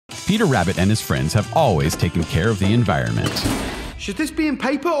Peter Rabbit and his friends have always taken care of the environment. Should this be in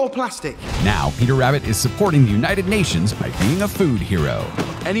paper or plastic? Now, Peter Rabbit is supporting the United Nations by being a food hero.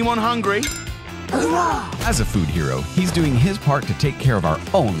 Anyone hungry? As a food hero, he's doing his part to take care of our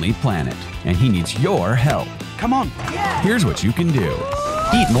only planet, and he needs your help. Come on. Here's what you can do.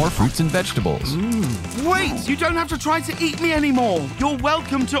 Eat more fruits and vegetables. Wait, you don't have to try to eat me anymore. You're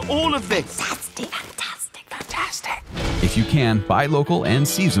welcome to all of this. Fantastic. If you can, buy local and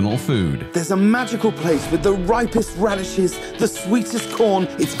seasonal food. There's a magical place with the ripest radishes, the sweetest corn.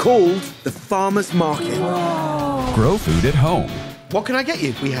 It's called the Farmer's Market. Grow food at home. What can I get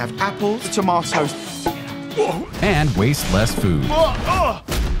you? We have apples, tomatoes. And waste less food.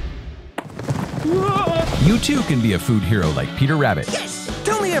 You too can be a food hero like Peter Rabbit. Yes!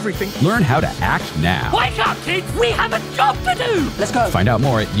 Tell me everything. Learn how to act now. Wake up, kids! We have a job to do! Let's go. Find out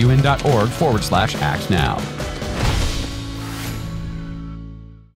more at un.org/act now.